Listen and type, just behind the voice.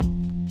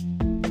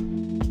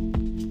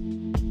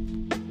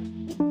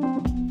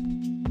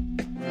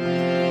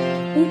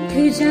उठ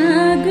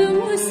जाग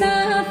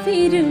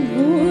मुसाफिर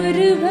भोर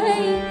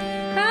भई,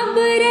 अब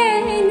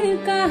रैन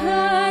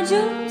कहा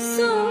जो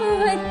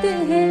सोवत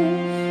है,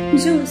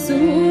 जो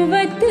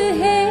सोवत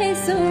है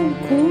सो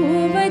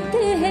खोवत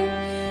है,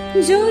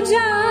 जो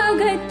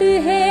जागत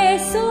है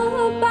सो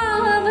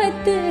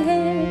पावत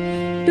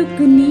है।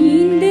 टुक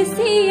नींद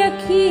से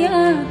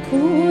अखियाँ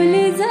खोल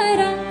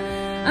जरा,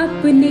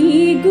 अपने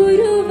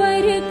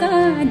गुरुवर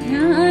का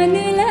ध्यान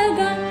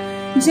लगा।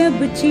 जब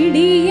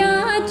चिड़िया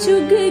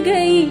चुग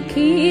गई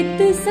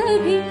खेत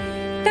सभी,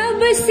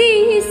 तब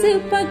शीस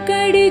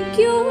पकड़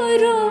क्यों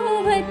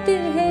रोवत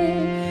है।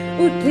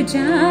 उठ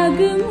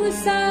जाग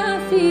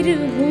मुसाफिर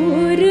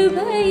भोर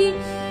भई,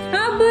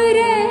 अब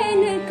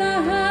रैन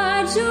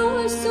कहा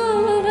जो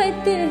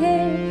सोवत है,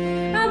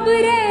 अब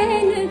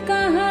रैन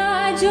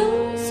कहा जो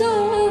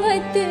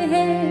सोवत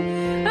है,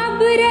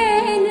 अब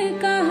रैन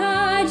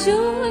कहा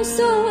जो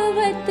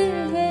सोवत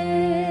है।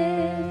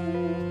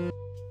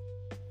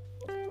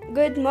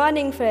 Good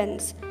morning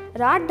friends.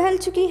 रात ढल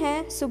चुकी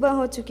है, सुबह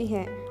हो चुकी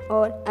है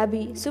और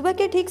अभी सुबह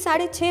के ठीक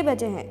 6:30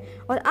 बजे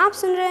हैं और आप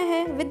सुन रहे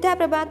हैं विद्या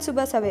प्रभात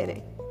सुबह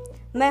सवेरे।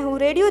 मैं हूँ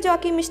रेडियो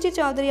जॉकी मिष्टी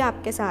चौधरी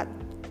आपके साथ।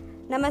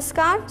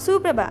 नमस्कार,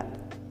 सुप्रभात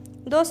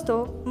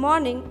दोस्तों।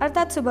 मॉर्निंग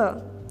अर्थात सुबह,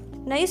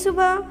 नई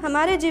सुबह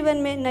हमारे जीवन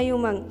में नई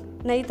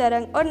उमंग, नई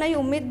तरंग और नई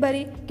उम्मीद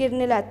भरी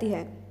किरणें लाती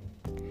है,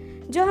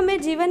 जो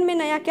हमें जीवन में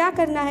नया क्या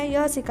करना है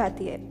यह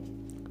सिखाती है।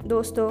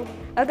 दोस्तों,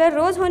 अगर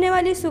रोज़ होने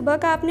वाली सुबह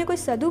का आपने कोई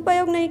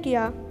सदुपयोग नहीं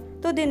किया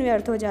तो दिन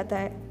व्यर्थ हो जाता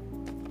है।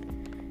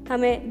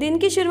 हमें दिन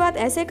की शुरुआत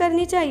ऐसे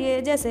करनी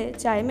चाहिए जैसे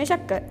चाय में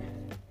शक्कर।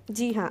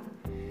 जी हाँ,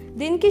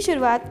 दिन की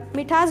शुरुआत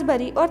मिठास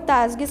भरी और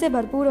ताजगी से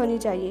भरपूर होनी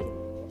चाहिए।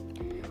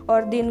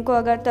 और दिन को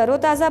अगर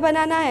तरोताज़ा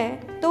बनाना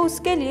है तो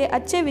उसके लिए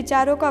अच्छे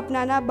विचारों को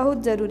अपनाना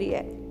बहुत ज़रूरी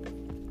है,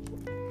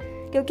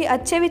 क्योंकि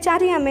अच्छे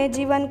विचार ही हमें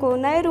जीवन को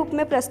नए रूप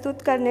में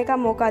प्रस्तुत करने का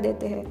मौका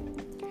देते हैं,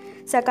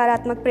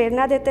 सकारात्मक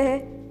प्रेरणा देते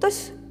हैं। तो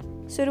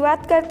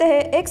शुरुआत करते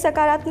हैं एक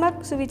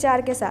सकारात्मक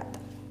सुविचार के साथ।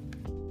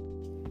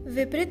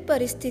 विपरीत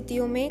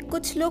परिस्थितियों में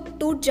कुछ लोग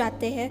टूट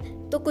जाते हैं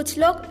तो कुछ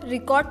लोग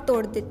रिकॉर्ड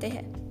तोड़ देते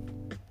हैं।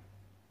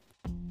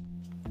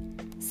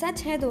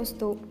 सच है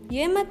दोस्तों,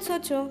 ये मत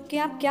सोचो कि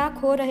आप क्या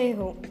खो रहे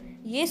हो,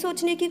 ये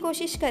सोचने की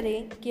कोशिश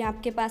करें कि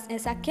आपके पास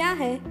ऐसा क्या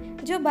है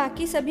जो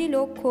बाकी सभी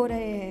लोग खो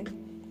रहे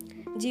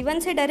हैं। जीवन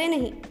से डरे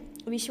नहीं,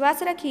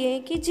 विश्वास रखिए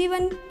कि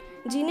जीवन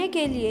जीने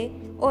के लिए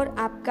और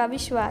आपका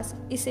विश्वास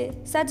इसे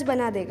सच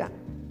बना देगा।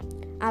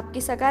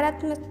 आपकी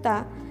सकारात्मकता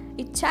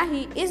इच्छा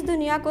ही इस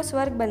दुनिया को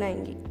स्वर्ग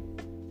बनाएंगी।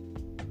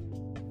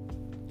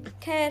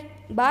 खैर,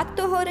 बात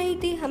तो हो रही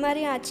थी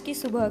हमारी आज की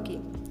सुबह की।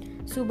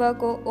 सुबह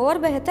को और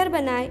बेहतर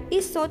बनाए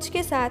इस सोच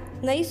के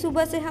साथ नई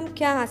सुबह से हम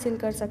क्या हासिल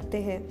कर सकते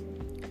हैं।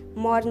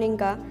 मॉर्निंग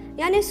का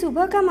यानी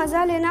सुबह का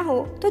मज़ा लेना हो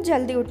तो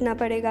जल्दी उठना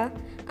पड़ेगा,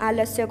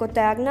 आलस्य को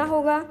त्यागना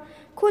होगा,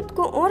 खुद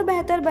को और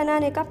बेहतर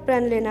बनाने का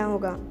प्रण लेना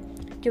होगा,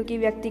 क्योंकि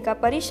व्यक्ति का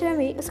परिश्रम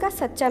ही उसका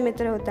सच्चा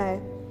मित्र होता है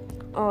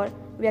और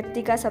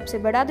व्यक्ति का सबसे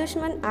बड़ा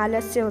दुश्मन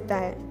आलस्य होता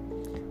है।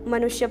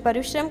 मनुष्य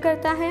परिश्रम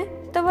करता है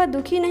तो वह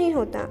दुखी नहीं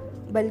होता,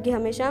 बल्कि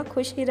हमेशा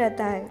खुश ही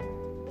रहता है।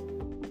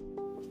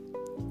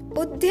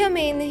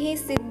 उद्यमेन हि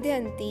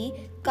सिद्ध्यन्ति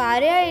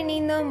कार्याणि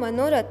न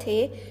मनोरथे,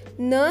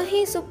 न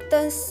हि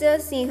सुप्तस्य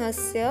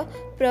सिंहस्य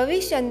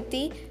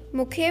प्रविशन्ति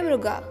मुखे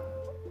मृगा।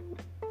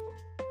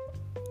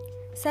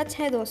 सच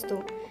है दोस्तों,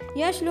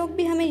 यह श्लोक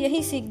भी हमें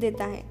यही सीख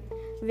देता है।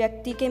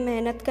 व्यक्ति के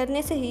मेहनत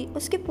करने से ही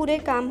उसके पूरे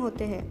काम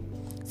होते हैं,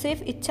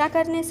 सिर्फ इच्छा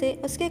करने से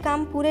उसके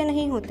काम पूरे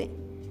नहीं होते।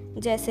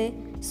 जैसे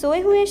सोए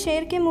हुए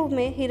शेर के मुंह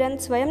में हिरन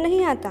स्वयं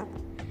नहीं आता,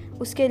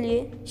 उसके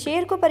लिए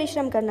शेर को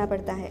परिश्रम करना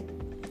पड़ता है।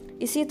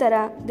 इसी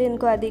तरह दिन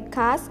को अधिक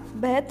खास,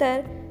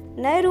 बेहतर,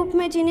 नए रूप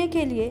में जीने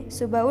के लिए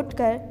सुबह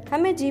उठकर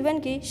हमें जीवन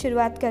की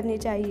शुरुआत करनी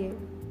चाहिए।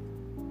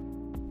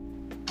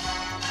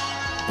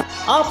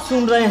 आप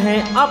सुन रहे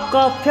हैं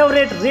आपका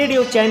favourite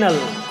radio channel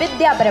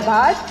Vidya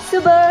Prabhat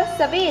सुबह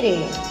सवेरे।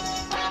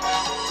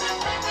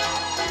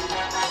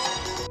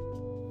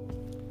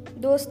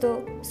 दोस्तों,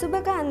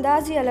 सुबह का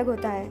अंदाज ही अलग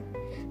होता है।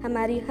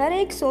 हमारी हर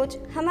एक सोच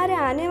हमारे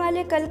आने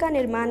वाले कल का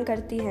निर्माण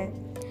करती है।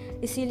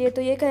 इसीलिए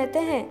तो ये कहते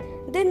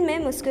हैं, दिन में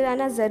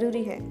मुस्कुराना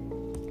ज़रूरी है।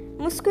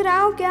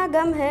 मुस्कुराओ क्या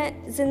गम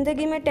है,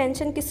 ज़िंदगी में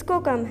टेंशन किसको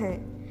कम है।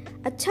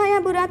 अच्छा या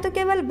बुरा तो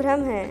केवल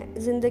भ्रम है,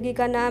 ज़िंदगी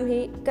का नाम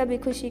ही कभी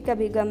खुशी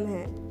कभी गम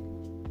है।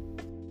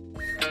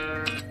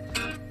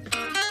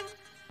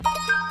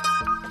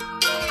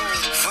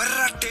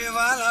 फर्राटे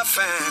वाला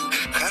फैन,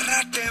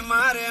 खर्राटे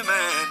मारे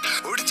मैन,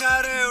 उड़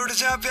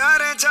जा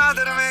प्यारे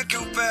चादर में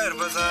क्यों पैर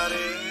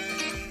बसारे।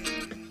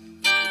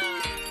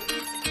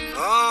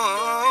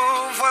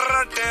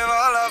 फर्राटे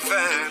वाला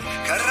फैन,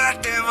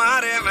 खर्राटे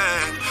मारे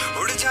मैन,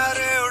 उड़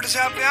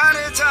जा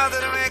प्यारे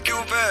चादर में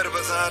क्यों पैर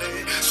बसारे।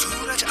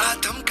 सूरज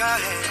आधम का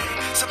है,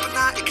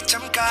 सपना एक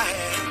चमका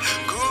है,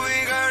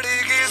 घूमी गाड़ी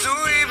की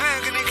सूई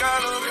फेंक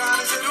निकालो कान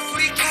से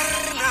रूई।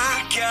 करना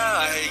क्या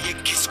है ये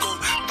किसको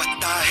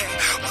पता है,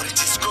 और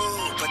जिसको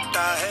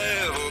पता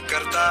है वो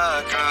करता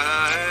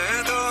कहाँ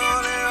है। तो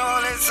ओले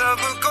ओले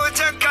सबको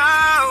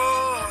जगाओ,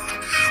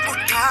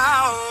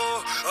 उठाओ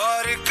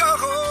और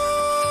कहो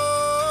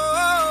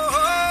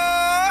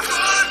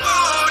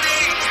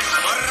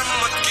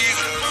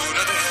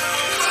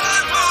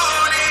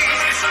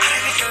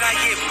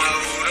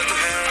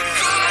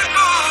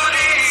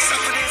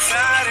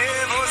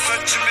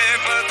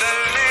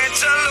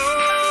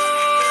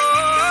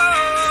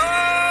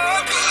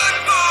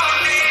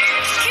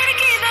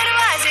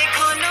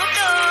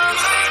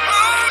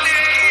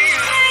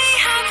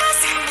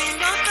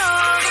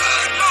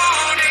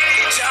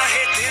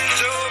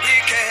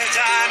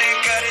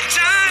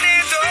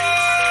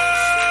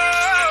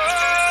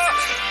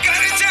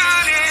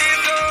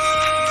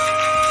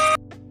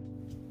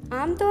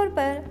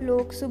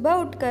लोग सुबह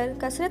उठकर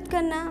कसरत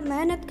करना,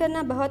 मेहनत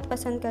करना बहुत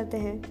पसंद करते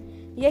हैं।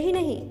 यही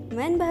नहीं,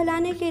 मन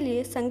बहलाने के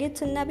लिए संगीत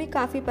सुनना भी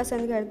काफ़ी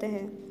पसंद करते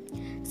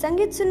हैं।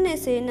 संगीत सुनने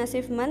से न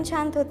सिर्फ मन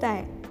शांत होता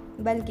है,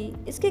 बल्कि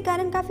इसके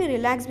कारण काफ़ी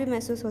रिलैक्स भी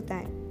महसूस होता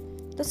है।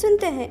 तो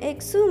सुनते हैं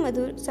एक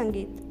सुमधुर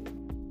संगीत।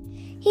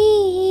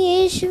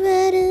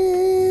 ईश्वर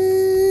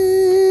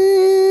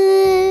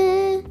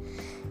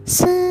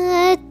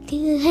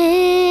सत्य है,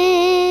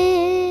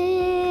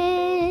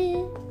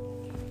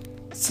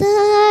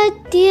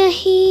 सत्य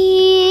ही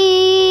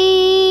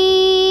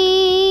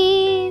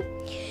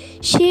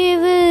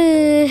शिव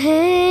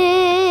है,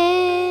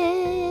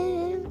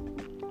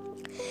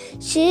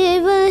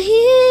 शिव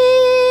ही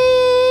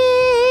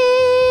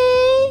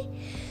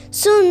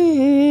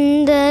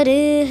सुंदर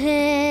है।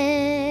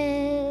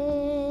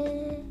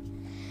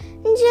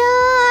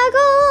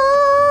 जागो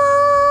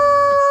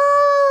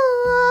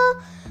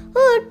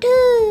उठ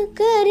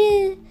कर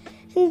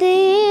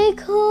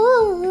देखो,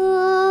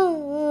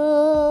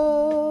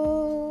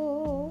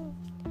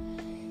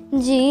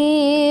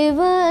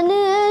 जीवन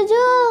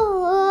जो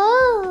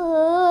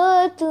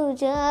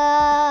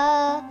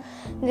तुजागर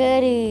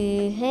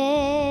है।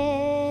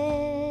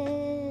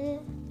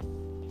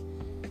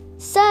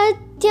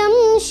 सत्यम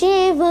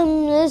शिवम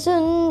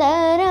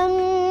सुंदरम,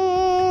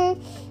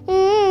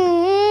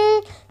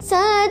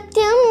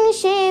 सत्यम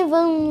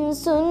शिवम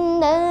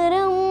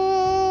सुंदरम,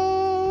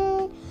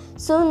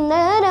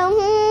 सुंदरम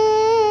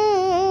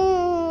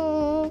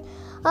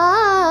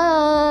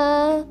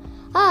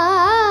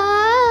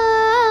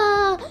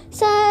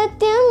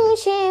सत्यम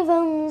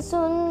शिवम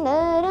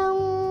सुंदरम,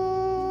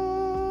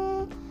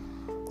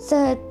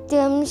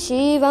 सत्यम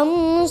शिवम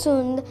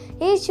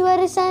सुंदर।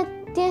 ईश्वर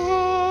सत्य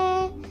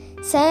है,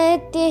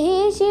 सत्य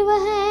ही शिव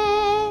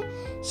है,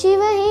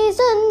 शिव ही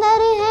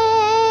सुंदर है।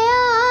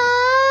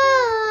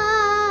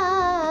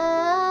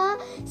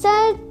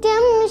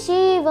 सत्यम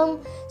शिवम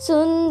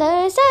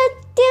सुंदर,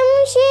 सत्यम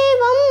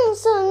शिवम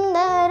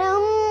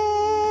सुंदरम,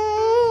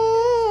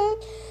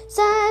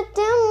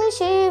 सत्यम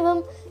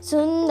शिवम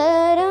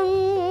सुंदरम।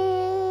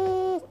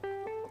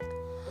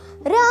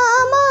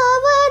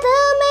 रामावध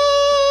में,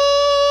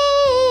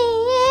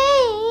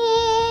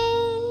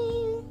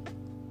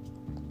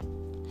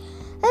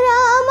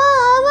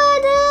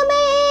 रामावध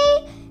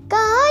में,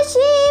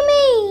 काशी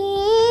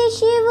में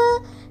शिव,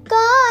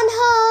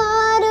 कान्हा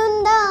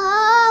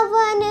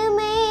वृंदावन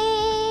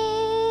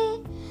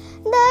में।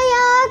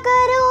 दया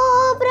करो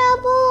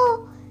प्रभु,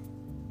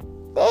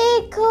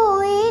 देखो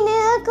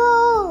इनको,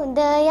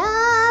 दया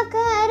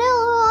करो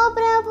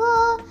प्रभु,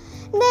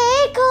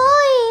 देखो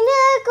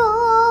इनको,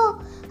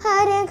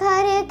 हर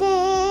घर के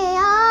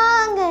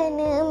आंगन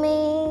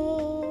में।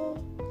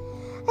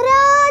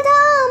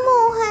 राधा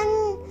मोहन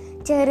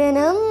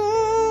चरणम,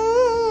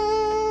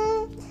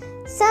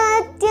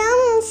 सत्यम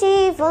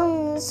शिवम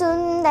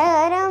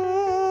सुंदरम,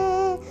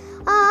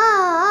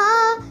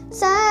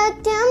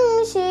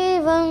 सत्यम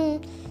शिवम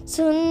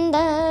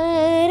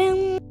सुंदरम।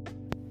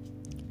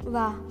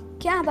 वाह,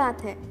 क्या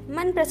बात है,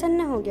 मन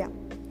प्रसन्न हो गया।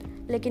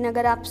 लेकिन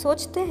अगर आप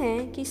सोचते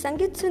हैं कि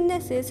संगीत सुनने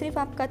से सिर्फ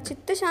आपका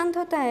चित्त शांत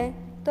होता है,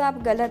 तो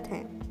आप गलत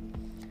हैं।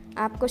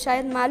 आपको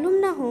शायद मालूम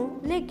ना हो,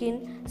 लेकिन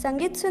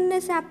संगीत सुनने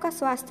से आपका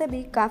स्वास्थ्य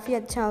भी काफ़ी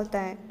अच्छा होता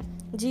है।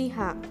 जी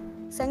हाँ,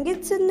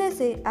 संगीत सुनने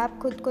से आप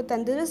खुद को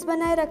तंदुरुस्त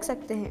बनाए रख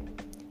सकते हैं।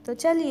 तो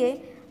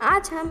चलिए,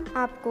 आज हम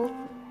आपको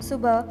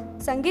सुबह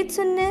संगीत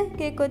सुनने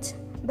के कुछ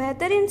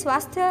बेहतरीन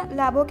स्वास्थ्य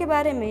लाभों के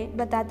बारे में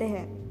बताते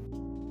हैं।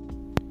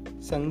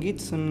 संगीत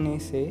सुनने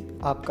से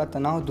आपका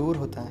तनाव दूर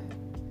होता है,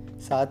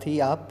 साथ ही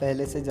आप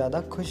पहले से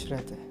ज़्यादा खुश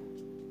रहते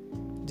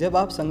हैं। जब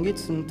आप संगीत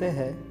सुनते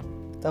हैं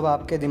तब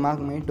आपके दिमाग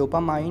में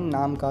डोपामाइन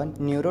नाम का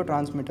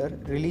न्यूरोट्रांसमीटर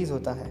रिलीज़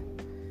होता है,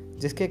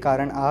 जिसके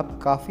कारण आप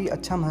काफ़ी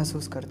अच्छा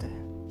महसूस करते हैं।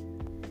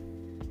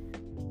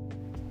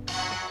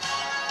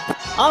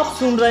 आप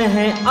सुन रहे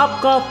हैं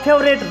आपका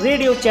favourite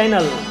radio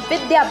channel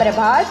Vidya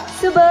Prabhat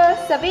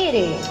सुबह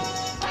सवेरे।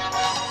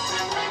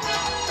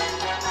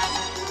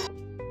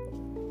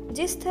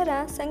 जिस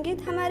तरह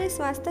संगीत हमारे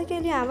स्वास्थ्य के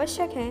लिए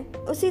आवश्यक है,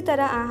 उसी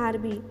तरह आहार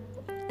भी।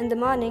 इन द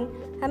मॉर्निंग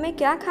हमें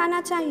क्या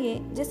खाना चाहिए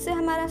जिससे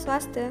हमारा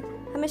स्वास्थ्य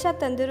हमेशा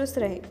तंदुरुस्त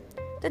रहे।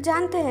 तो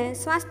जानते हैं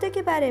स्वास्थ्य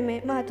के बारे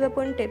में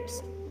महत्वपूर्ण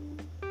टिप्स।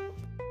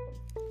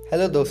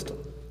 हेलो दोस्तों,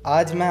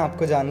 आज मैं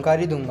आपको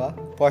जानकारी दूंगा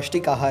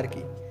पौष्टिक आहार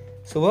की।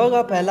 सुबह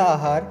का पहला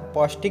आहार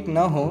पौष्टिक न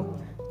हो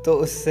तो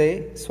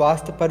उससे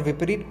स्वास्थ्य पर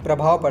विपरीत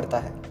प्रभाव पड़ता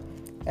है।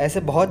 ऐसे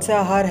बहुत से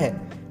आहार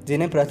हैं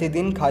जिन्हें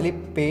प्रतिदिन खाली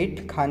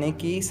पेट खाने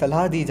की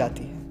सलाह दी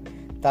जाती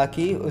है,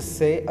 ताकि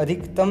उससे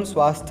अधिकतम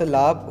स्वास्थ्य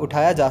लाभ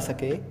उठाया जा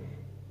सके।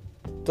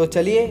 तो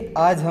चलिए,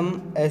 आज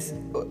हम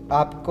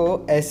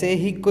आपको ऐसे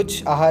ही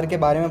कुछ आहार के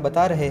बारे में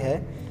बता रहे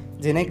हैं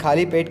जिन्हें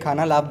खाली पेट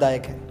खाना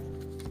लाभदायक है।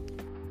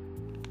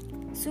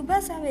 सुबह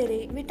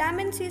सवेरे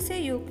विटामिन सी से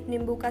युक्त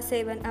नींबू का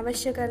सेवन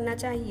अवश्य करना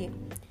चाहिए।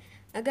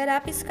 अगर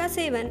आप इसका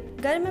सेवन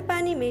गर्म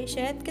पानी में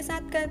शहद के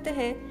साथ करते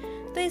हैं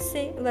तो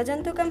इससे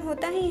वजन तो कम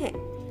होता ही है,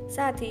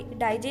 साथ ही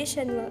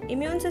डाइजेशन व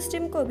इम्यून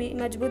सिस्टम को भी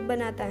मजबूत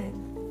बनाता है।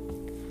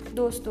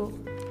 दोस्तों,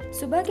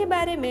 सुबह के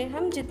बारे में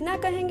हम जितना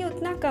कहेंगे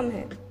उतना कम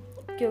है,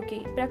 क्योंकि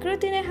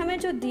प्रकृति ने हमें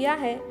जो दिया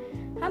है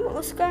हम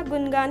उसका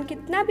गुणगान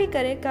कितना भी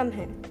करें कम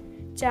है।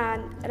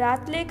 चांद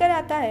रात लेकर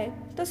आता है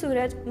तो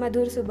सूरज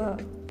मधुर सुबह।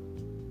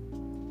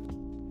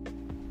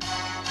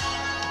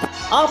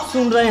 आप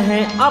सुन रहे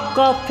हैं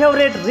आपका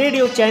favourite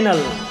radio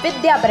channel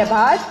Vidya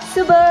Prabhat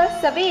सुबह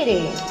सवेरे।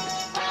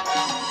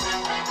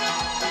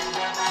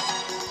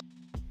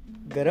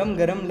 गरम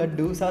गरम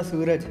लड्डू सा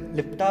सूरज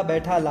लिपटा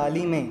बैठा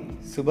लाली में,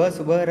 सुबह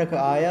सुबह रख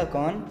आया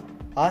कौन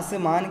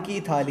आसमान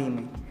की थाली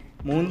में।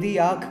 मूंदी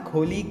आँख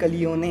खोली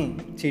कलियों ने,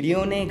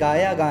 चिड़ियों ने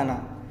गाया गाना,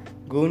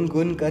 गुन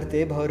गुन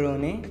करते भौरों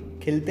ने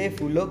खिलते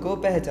फूलों को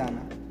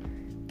पहचाना।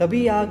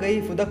 तभी आ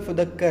गई फुदक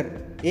फुदक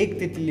कर एक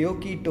तितलियों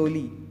की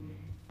टोली,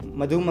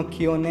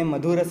 मधुमक्खियों ने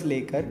मधुरस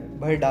लेकर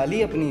भर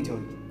डाली अपनी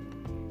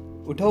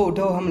झोली। उठो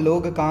उठो हम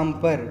लोग काम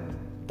पर,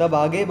 तब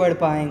आगे बढ़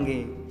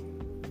पाएंगे,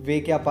 वे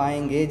क्या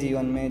पाएंगे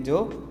जीवन में जो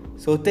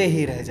सोते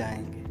ही रह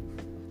जाएंगे।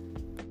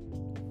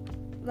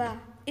 वाह,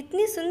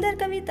 इतनी सुंदर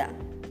कविता।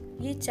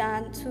 ये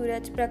चांद,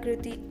 सूरज,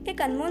 प्रकृति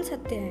एक अनमोल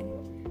सत्य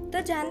है। तो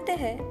जानते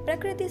हैं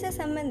प्रकृति से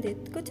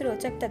संबंधित कुछ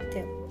रोचक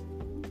तथ्य।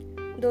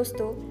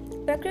 दोस्तों,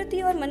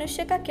 प्रकृति और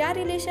मनुष्य का क्या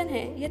रिलेशन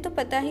है ये तो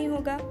पता ही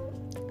होगा।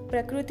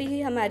 प्रकृति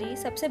ही हमारी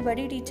सबसे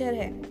बड़ी टीचर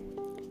है।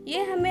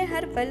 ये हमें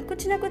हर पल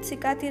कुछ न कुछ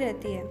सिखाती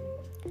रहती है।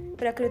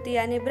 प्रकृति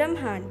यानी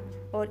ब्रह्मांड,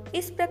 और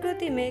इस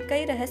प्रकृति में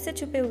कई रहस्य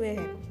छुपे हुए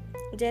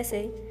हैं।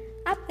 जैसे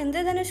आप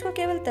इंद्रधनुष को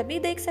केवल तभी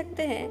देख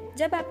सकते हैं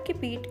जब आपकी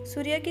पीठ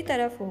सूर्य की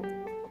तरफ हो।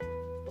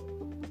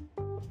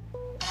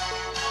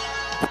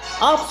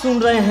 आप सुन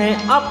रहे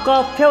हैं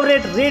आपका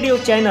favourite radio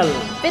channel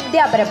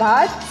Vidya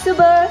Prabhat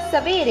सुबह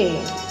सवेरे।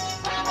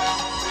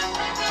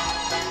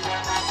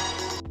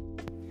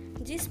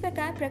 जिस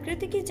प्रकार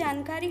प्रकृति की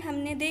जानकारी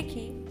हमने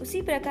देखी,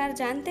 उसी प्रकार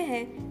जानते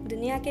हैं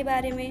दुनिया के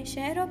बारे में,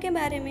 शहरों के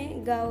बारे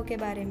में, गाँवों के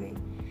बारे में।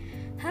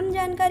 हम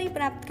जानकारी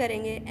प्राप्त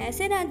करेंगे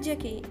ऐसे राज्य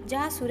की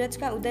जहाँ सूरज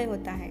का उदय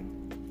होता है।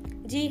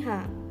 जी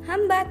हाँ,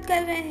 हम बात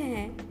कर रहे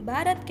हैं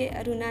भारत के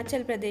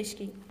अरुणाचल प्रदेश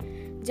की,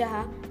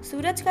 जहाँ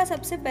सूरज का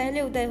सबसे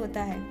पहले उदय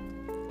होता है।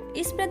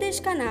 इस प्रदेश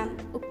का नाम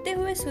उगते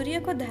हुए सूर्य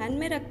को ध्यान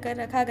में रखकर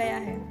रखा गया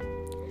है।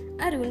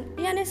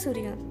 अरुण यानी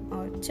सूर्य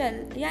और चल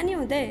यानी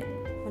उदय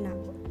होना।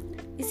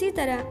 इसी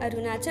तरह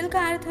अरुणाचल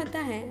का अर्थ होता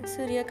है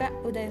सूर्य का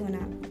उदय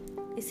होना।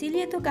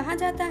 इसीलिए तो कहा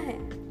जाता है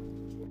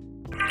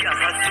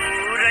जहाँ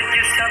सूरज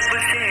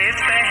सबसे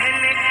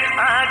पहले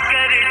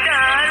आकर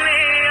डाले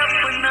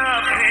अपना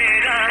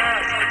फेरा,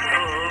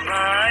 वो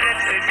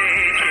भारत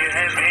देश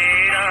है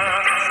मेरा,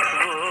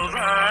 वो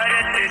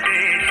भारत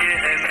देश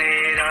है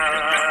मेरा।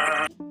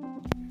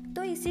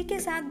 तो इसी के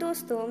साथ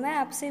दोस्तों मैं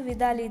आपसे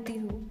विदा लेती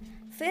हूँ।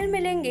 फिर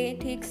मिलेंगे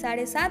ठीक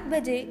 7:30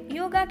 बजे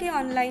योगा के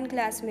ऑनलाइन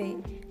क्लास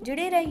में।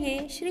 जुड़े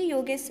रहिए श्री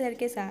योगेश सर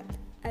के साथ।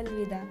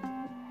 अलविदा।